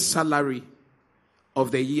the first salary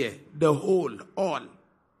of the year. The whole, all.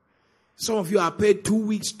 Some of you are paid 2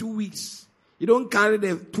 weeks. You don't carry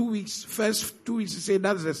the 2 weeks, first 2 weeks, you say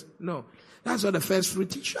that's the, no. That's not the first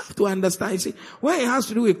fruit. You have to understand. You see, when it has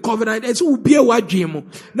to do with covenant, it's who be a wajimo.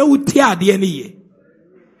 No, tear the any.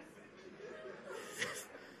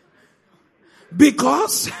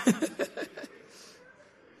 Because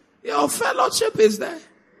your fellowship is there.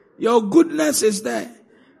 Your goodness is there.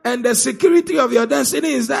 And the security of your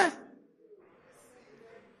destiny is there.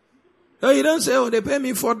 So you don't say, oh, they pay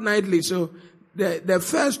me fortnightly. So the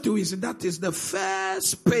first 2 weeks, that is the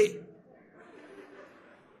first pay.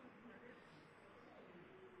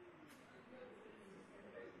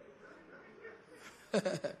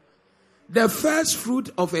 The first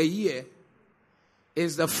fruit of a year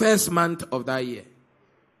is the first month of that year.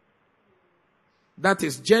 That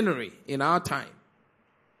is January in our time.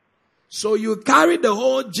 So you carry the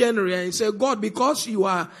whole January and you say, God, because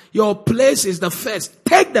your place is the first,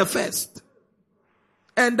 take the first.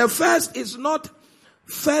 And the first is not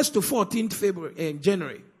 1st to 14th February in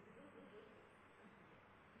January.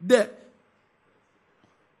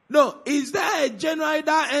 No, is there a January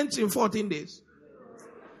that ends in 14 days?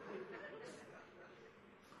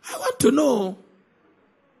 I want to know.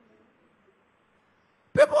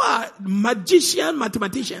 People are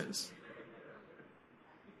mathematicians.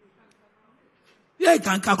 Yeah, you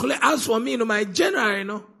can calculate. As for me, my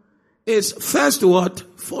January, is 1st to what?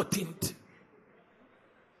 14th.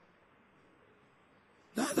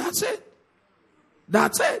 That's it.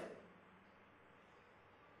 That's it.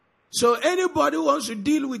 So anybody who wants to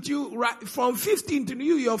deal with you right from 15th to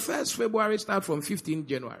you, your first February start from 15th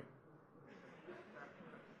January.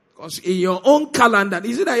 Because in your own calendar,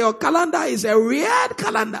 is it that your calendar is a weird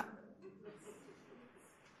calendar?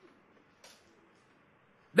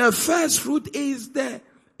 The first fruit is the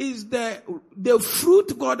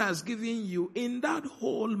fruit God has given you in that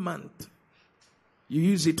whole month. You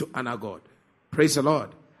use it to honor God. Praise the Lord.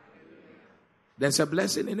 There's a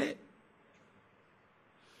blessing in it.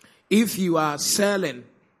 If you are selling,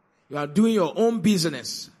 you are doing your own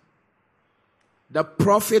business, the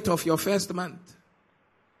profit of your first month,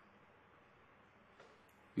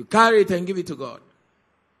 you carry it and give it to God.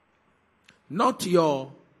 Not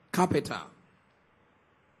your capital.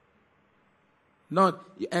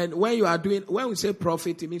 And when we say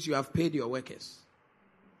profit, it means you have paid your workers.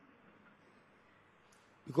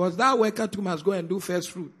 Because that worker too must go and do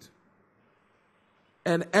first fruit.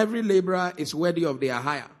 And every laborer is worthy of their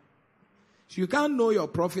hire. So you can't know your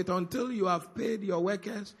profit until you have paid your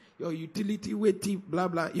workers, your utility, weighty, blah,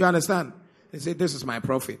 blah. You understand? They say, this is my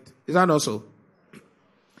profit. Is that also?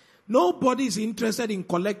 Nobody is interested in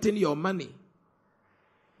collecting your money.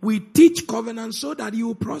 We teach covenant so that you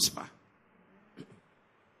will prosper.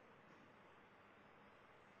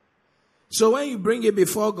 So when you bring it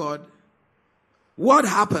before God, what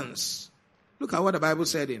happens? Look at what the Bible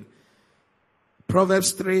said in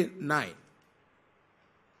Proverbs 3:9.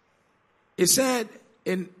 It said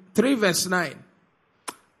in 3 verse 9,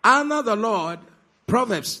 honor the Lord,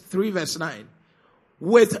 Proverbs 3 verse 9,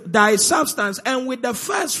 with thy substance and with the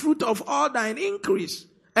first fruit of all thine increase.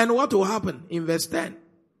 And what will happen in verse 10?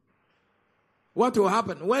 What will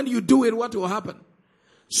happen? When you do it, what will happen?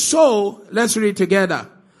 So, let's read together.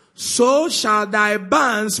 So shall thy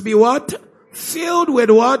barns be what? Filled with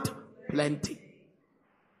what? Plenty.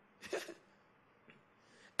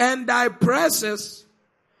 And thy presses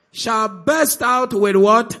shall burst out with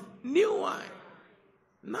what? New wine.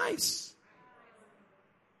 Nice.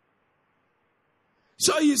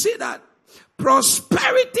 So you see that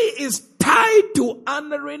prosperity is tied to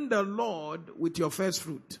honoring the Lord with your first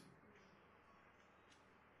fruit.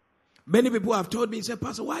 Many people have told me, say,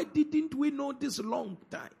 Pastor, why didn't we know this long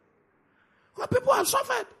time? Well, people have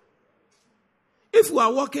suffered. If you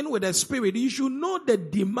are walking with the Spirit, you should know the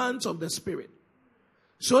demands of the Spirit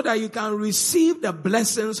so that you can receive the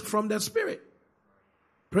blessings from the Spirit.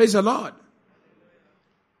 Praise the Lord.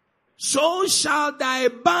 So shall thy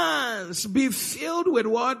barns be filled with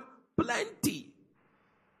what? Plenty.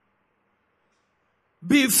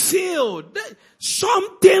 Be filled.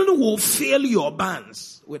 Something will fill your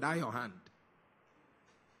barns without your hand.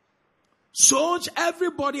 So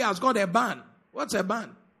everybody has got a barn. What's a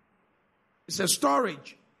barn? It's a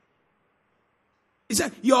storage. He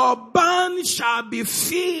said, your barn shall be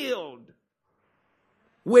filled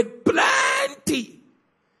with plenty.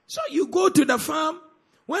 So you go to the farm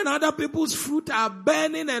when other people's fruit are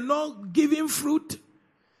burning and not giving fruit,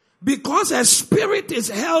 because a Spirit is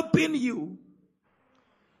helping you.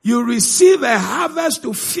 You receive a harvest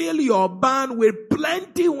to fill your barn with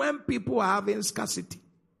plenty when people are having scarcity.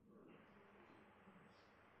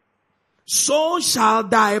 So shall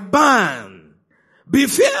thy barn be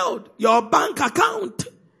filled. Your bank account,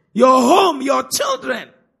 your home, your children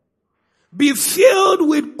be filled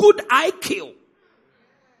with good IQ.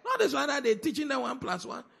 Notice why they're teaching them 1 +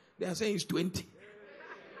 1. They are saying it's 20.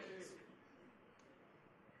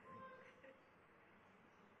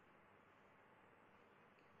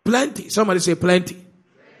 Plenty. Somebody say plenty. Plenty.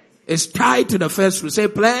 It's tied to the first fruit. Say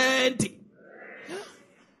plenty. Yeah.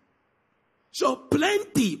 So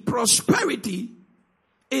plenty, prosperity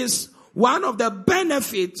is one of the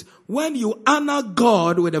benefits when you honor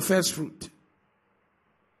God with the first fruit.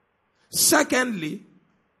 Secondly,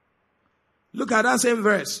 look at that same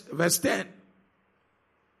verse 10.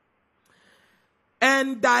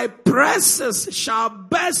 And thy presses shall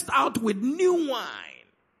burst out with new wine.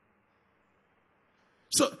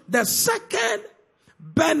 So the second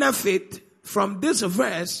benefit from this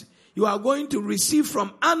verse you are going to receive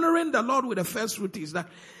from honoring the Lord with the first fruit is that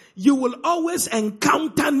you will always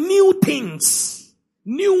encounter new things,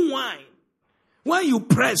 new wine. When you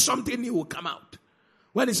press, something new will come out.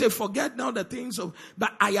 When he say, forget now the things of,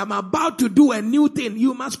 but I am about to do a new thing,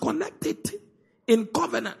 you must connect it in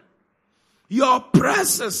covenant. Your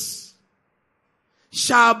presses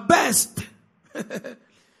shall burst.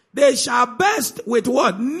 They shall burst with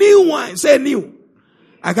what? New wine. Say new.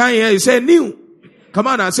 I can't hear you. Say new. Come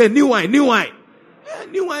on now. Say new wine. New wine. Yeah,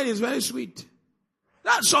 new wine is very sweet.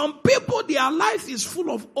 That some people, their life is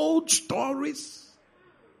full of old stories.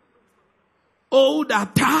 Old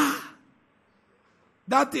attire.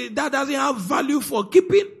 That doesn't have value for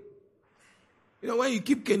keeping. You know, when you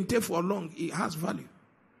keep kente for long, it has value.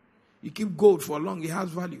 You keep gold for long, it has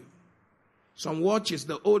value. Some watches,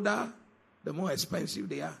 the older, the more expensive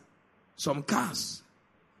they are. Some cars.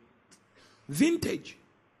 Vintage.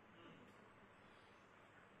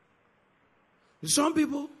 Some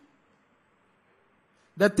people,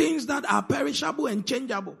 the things that are perishable and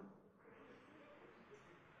changeable,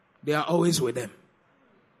 they are always with them.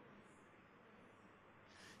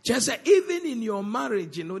 Just say, even in your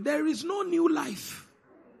marriage, you know, there is no new life.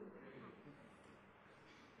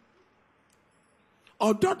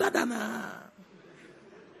 Or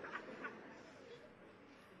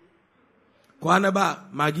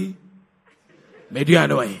Kwanaba, Maggie,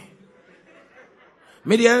 Mediano.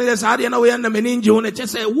 Mediano is hardly no way and the meninjo,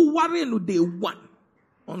 just say, who worry no day one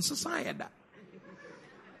on society.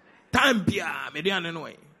 Time pia, Mediano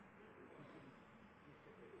way.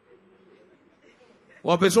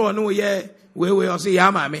 What person know ye, we see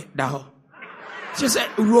Yamame, Daho. She said,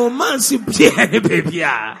 romance, baby.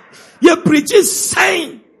 You preach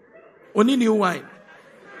saying, only new wine.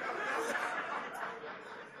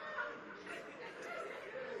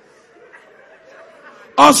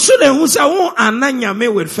 Or should who say, oh, ananya me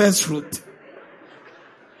with first fruit.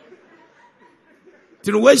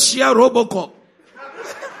 To where she a Robocop.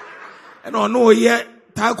 And I know yet,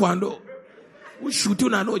 Taekwondo. We shoot you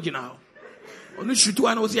no now. Only shoot you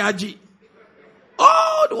and Oziaji.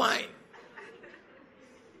 Old wine.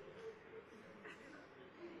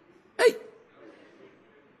 Hey.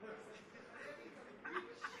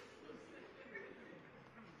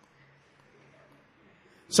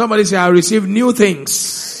 Somebody say, I receive new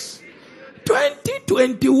things.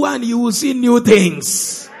 2021, you will see new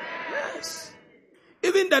things. Yes.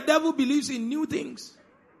 Even the devil believes in new things.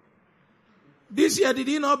 This year, did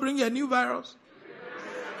he not bring a new virus?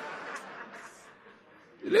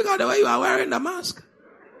 Look at the way you are wearing the mask.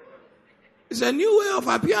 It's a new way of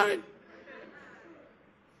appearing.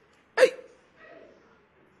 Hey.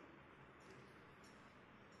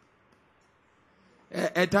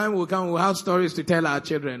 A time will come, we'll have stories to tell our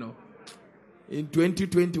children. Oh. In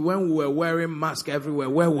 2020, when we were wearing masks everywhere,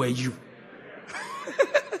 where were you?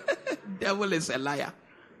 Devil is a liar.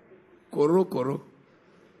 Koro.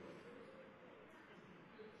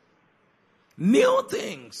 New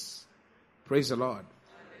things. Praise the Lord.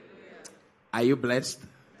 Are you blessed?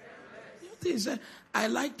 New things. I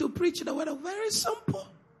like to preach the word of very simple.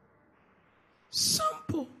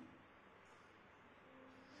 Simple.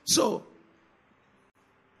 So,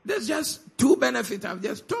 there's just two benefits I've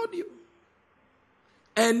just told you.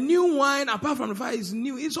 And new wine, apart from the fact it's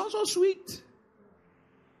new, it's also sweet.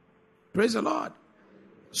 Praise the Lord.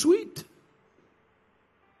 Sweet.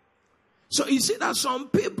 So you see that some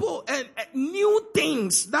people and new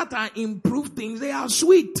things that are improved things, they are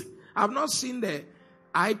sweet. I've not seen the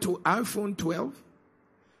iPhone 12,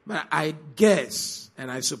 but I guess and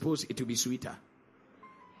I suppose it will be sweeter.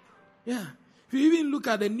 Yeah. If you even look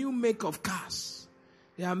at the new make of cars,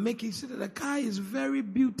 they are making, see that the car is very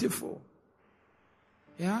beautiful.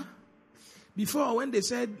 Yeah. Before, when they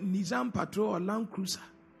said Nissan Patrol or Land Cruiser,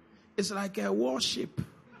 it's like a warship.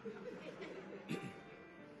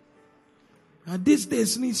 And these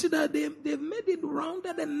days, you see that they've made it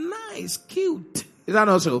rounded and nice, cute. Is that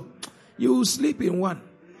also? You will sleep in one.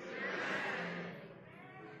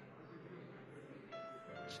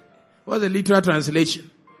 What's the literal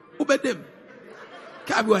translation? Ubedem.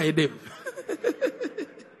 Kabu ayedem.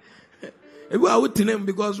 Ebu awutinem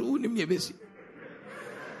because unim yebesi.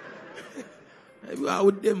 Ebu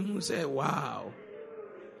awutem say wow.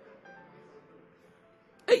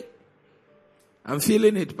 Hey, I'm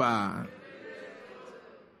feeling it, pa.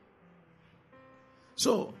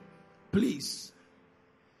 So, please,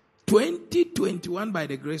 2021, by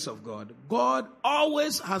the grace of God, God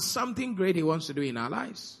always has something great He wants to do in our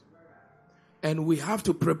lives. And we have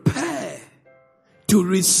to prepare to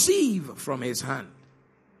receive from His hand.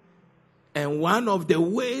 And one of the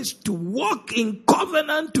ways to walk in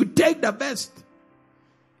covenant to take the best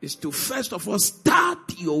is to first of all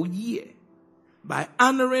start your year by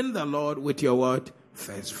honoring the Lord with your word,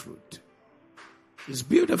 first fruit. It's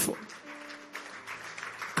beautiful.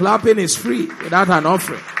 Clapping is free without an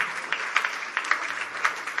offering.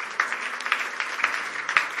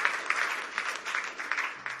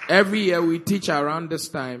 Every year we teach around this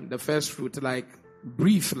time the first fruit, like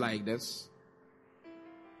brief like this.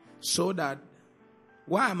 So that,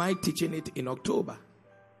 why am I teaching it in October?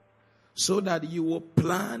 So that you will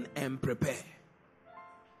plan and prepare.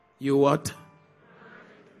 You what?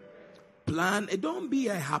 Plan. Don't be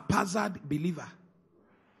a haphazard believer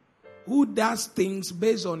who does things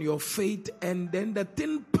based on your faith and then the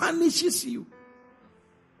thing punishes you.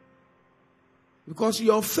 Because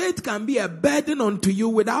your faith can be a burden unto you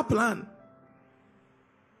without plan.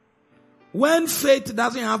 When faith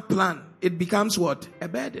doesn't have plan, it becomes what? A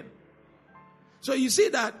burden. So you see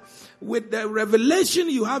that with the revelation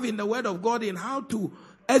you have in the Word of God in how to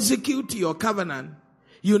execute your covenant,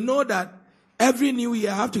 you know that every new year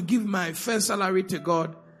I have to give my first salary to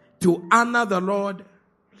God to honor the Lord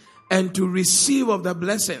and to receive of the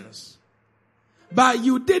blessings. But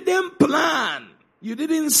you didn't plan. You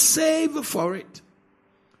didn't save for it.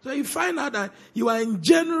 So you find out that you are in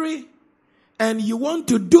January and you want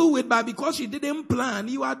to do it, but because you didn't plan,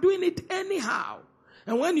 you are doing it anyhow.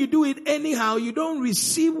 And when you do it anyhow, you don't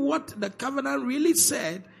receive what the covenant really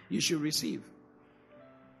said you should receive.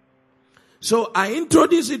 So I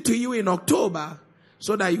introduce it to you in October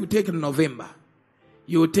so that you take November.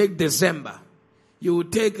 You take December. You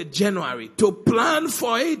take January to plan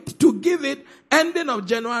for it, to give it ending of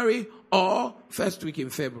January or first week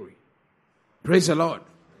in February. Praise the Lord.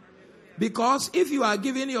 Because if you are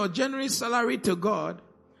giving your January salary to God,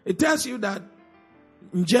 it tells you that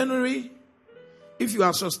in January, if you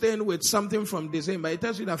are sustained with something from December, it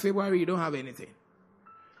tells you that February you don't have anything.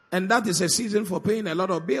 And that is a season for paying a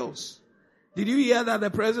lot of bills. Did you hear that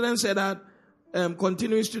the president said that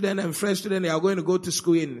continuing student and fresh student, they are going to go to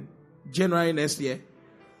school in January next year?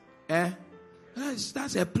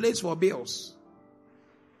 That's a place for bills.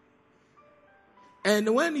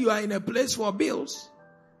 And when you are in a place for bills,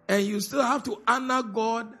 and you still have to honor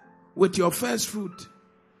God with your first fruit,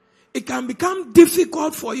 it can become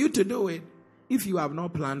difficult for you to do it if you have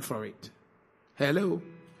not planned for it. Hello?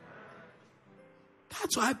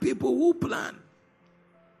 That's why people who plan,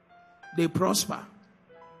 they prosper.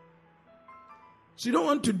 So you don't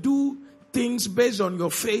want to do things based on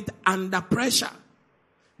your faith under pressure.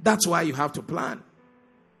 That's why you have to plan.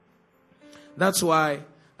 That's why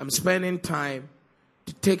I'm spending time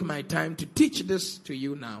to take my time to teach this to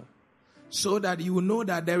you now, so that you will know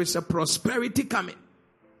that there is a prosperity coming.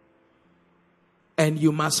 And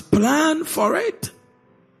you must plan for it.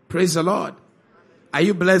 Praise the Lord. Are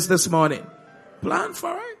you blessed this morning? Plan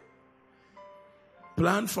for it.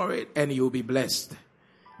 Plan for it and you'll be blessed.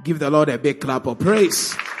 Give the Lord a big clap of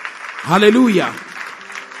praise. Hallelujah.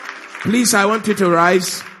 Please, I want you to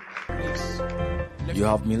rise. Please. You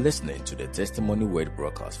have been listening to the Testimony Word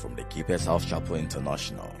broadcast from the Keeper's House Chapel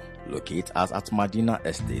International, located at Medina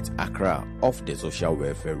Estate, Accra, off the Social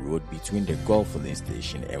Welfare Road between the Gulf Filling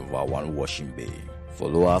Station and Wawan Washing Bay.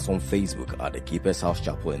 Follow us on Facebook at the Keeper's House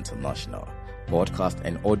Chapel International, podcast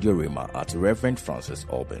and audio rema at Reverend Francis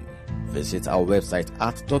Alban. Visit our website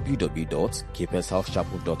at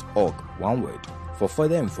www.keepershousechapel.org, one word. For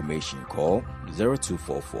further information, call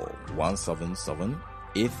 0244 177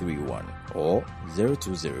 831 or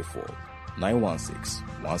 0204 916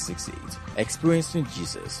 168. Experiencing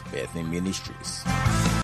Jesus Birthing Ministries.